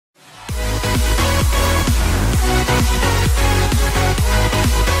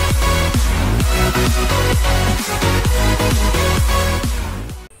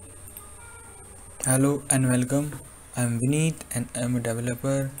Hello and welcome. I'm Vineet and I'm a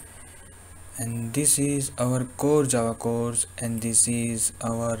developer, and this is our core Java course, and this is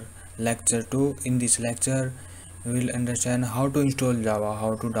our lecture 2. In this lecture we will understand how to install Java,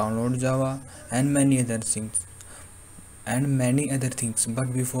 how to download Java, and many other things.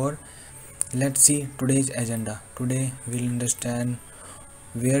 But before, let's see today's agenda. Today we'll understand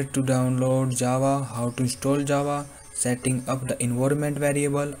where to download Java, how to install Java, setting up the environment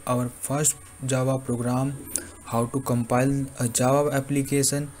variable, our first Java program, how to compile a Java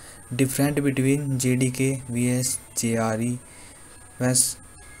application, different between JDK, VS, JRE, VS,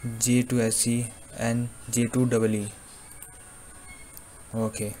 J2SE and J2EE.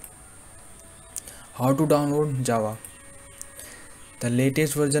 Okay, how to download Java. The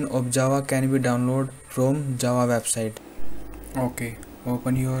latest version of Java can be downloaded from Java website. Okay,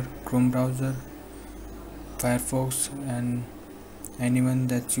 open your Chrome browser, Firefox and anyone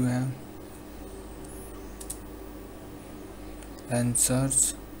that you have, and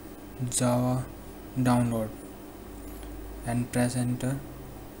search Java download and press enter.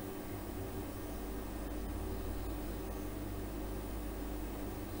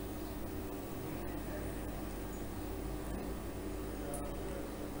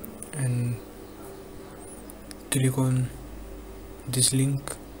 And click on this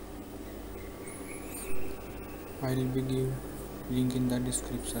link. I will be give link in the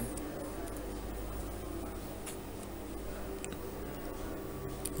description.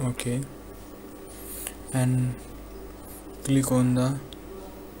 Okay, and click on the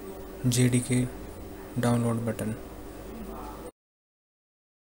JDK download button.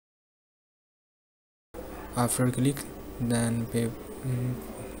 After click, then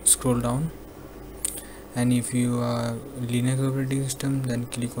scroll down, and if you are Linux operating system, then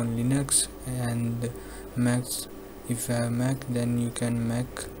click on Linux, and Mac, if you have Mac, then you can Mac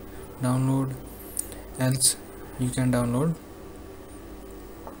download, else you can download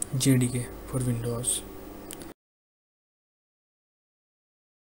JDK for Windows.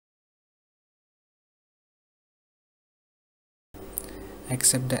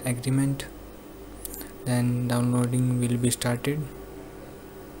 Accept the agreement, then downloading will be started.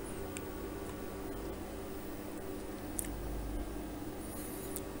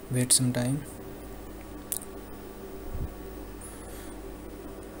 Wait some time.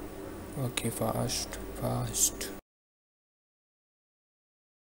 Okay, fast.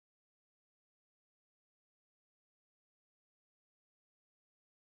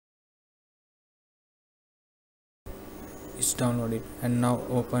 It's downloaded, and now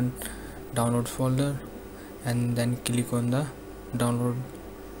open download folder and then click on the download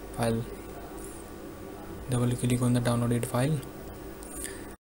file. Double click on the downloaded file.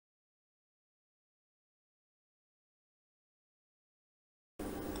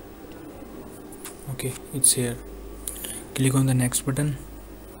 Okay, it's here. Click on the next button,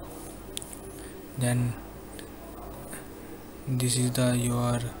 then this is the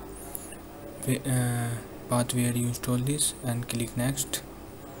your path where you install this, and click next.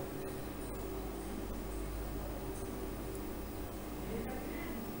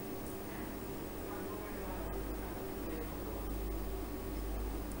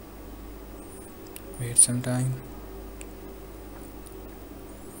 Wait some time.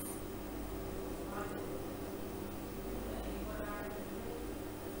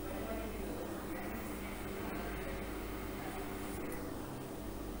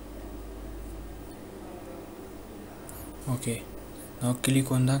 Okay, now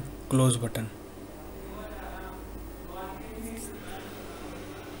click on the close button.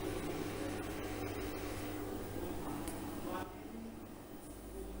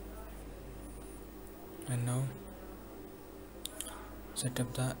 And now set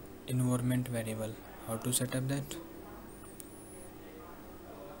up the environment variable. How to set up that?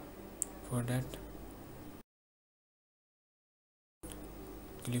 For that,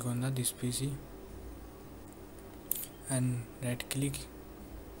 click on this PC and right click,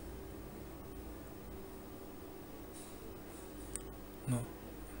 no,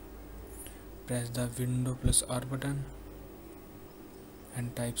 press the Windows plus R button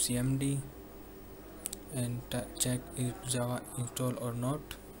and type cmd and check if Java install or not.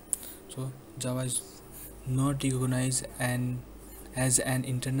 So Java is not recognized as an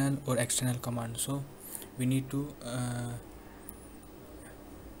internal or external command, so we need to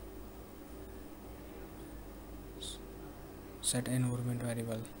set environment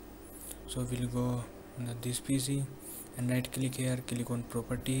variable. So we'll go on this PC and right click here, click on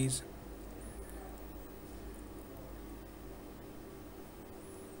properties,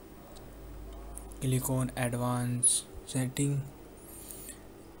 click on advanced setting,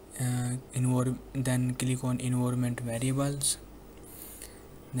 then click on environment variables,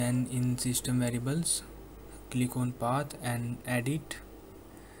 then in system variables click on path and edit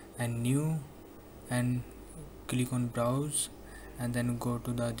and new, and click on browse, and then go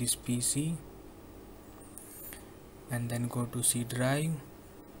to this PC, and then go to C drive,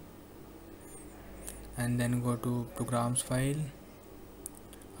 and then go to programs file,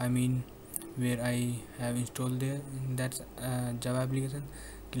 I mean where I have installed there, that's Java application.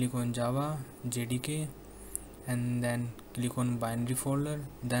 Click on Java JDK, and then click on binary folder,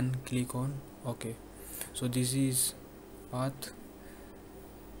 then click on OK. So this is path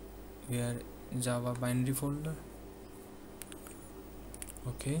where Java binary folder.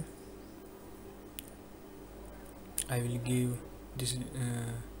 Okay, I will give this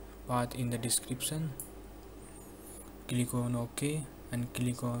path in the description. Click on OK and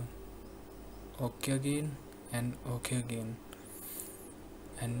click on OK again and OK again,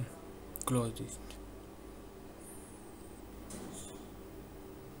 and close it.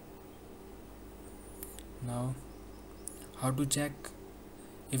 Now how to check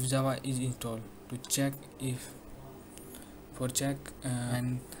if Java is installed? To check if, for check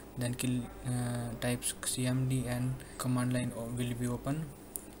and then type cmd and command line will be open,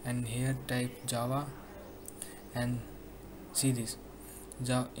 and here type Java and see this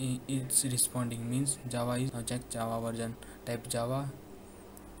Java it's responding, means Java is. Now check Java version, type Java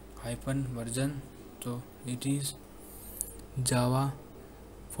hyphen version, so it is Java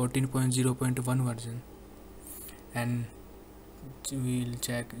 14.0.1 version, and we will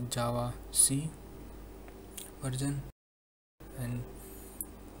check Java C version and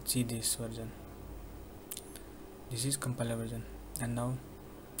see this version. This is compiler version. And now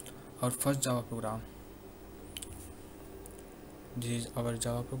our first Java program. This is our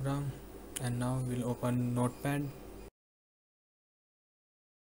Java program, and now we'll open Notepad.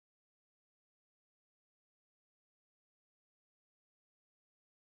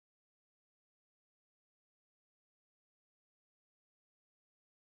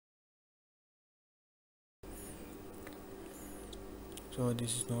 So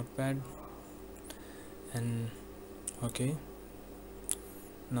this is Notepad, and okay,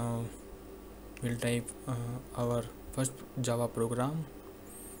 now we'll type our first Java program.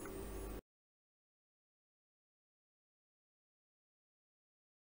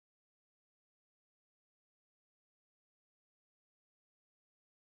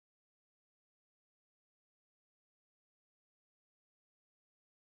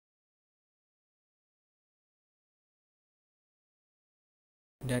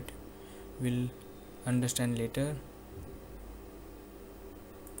 That will understand later.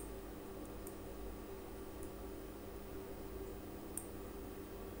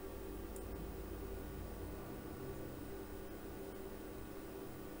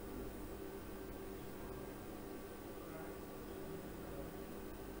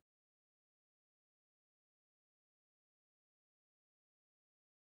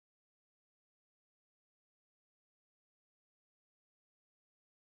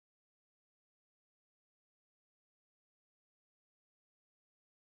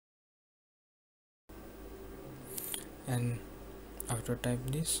 And after type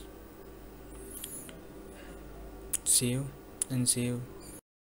this, save and save.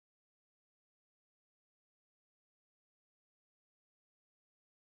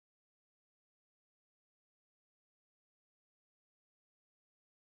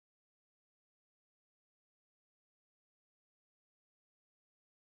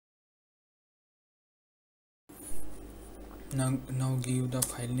 Now give the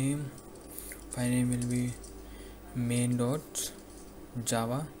file name. File name will be main.java,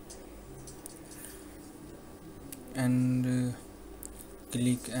 and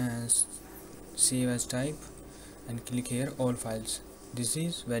click as save as type, and click here all files. This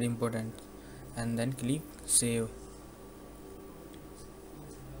is very important, and then click save.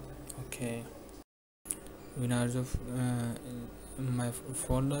 Okay, Vinorzo my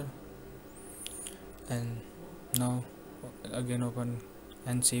folder, and now again open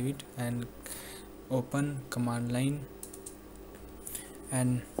and save it, and open command line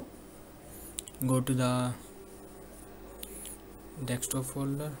and go to the desktop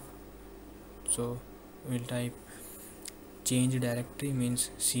folder. So we'll type change directory, means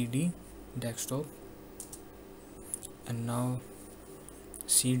cd desktop, and now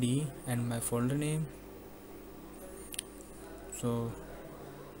cd and my folder name. So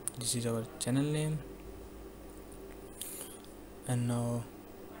this is our channel name, and now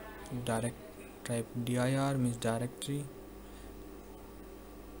type dir, means directory.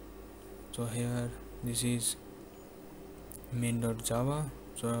 So here this is main.java,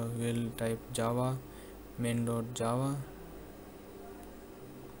 So we'll type java main.java.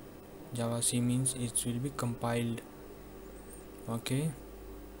 Java C means it will be compiled. Okay,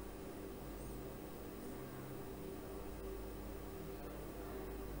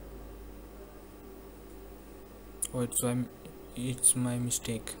 oh it's my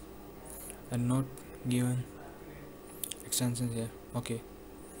mistake, and not given extensions here. Okay,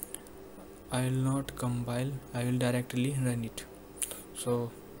 I will not compile, I will directly run it.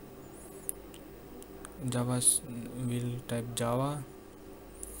 So will type java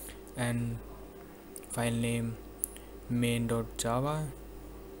and file name main.java,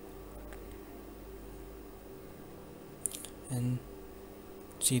 and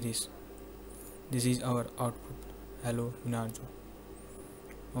see this is our output. Hello Vinorzo.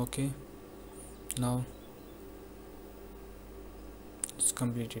 Okay, now it's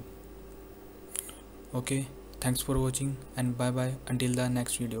completed. Okay, thanks for watching and bye bye until the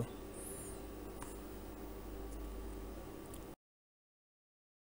next video.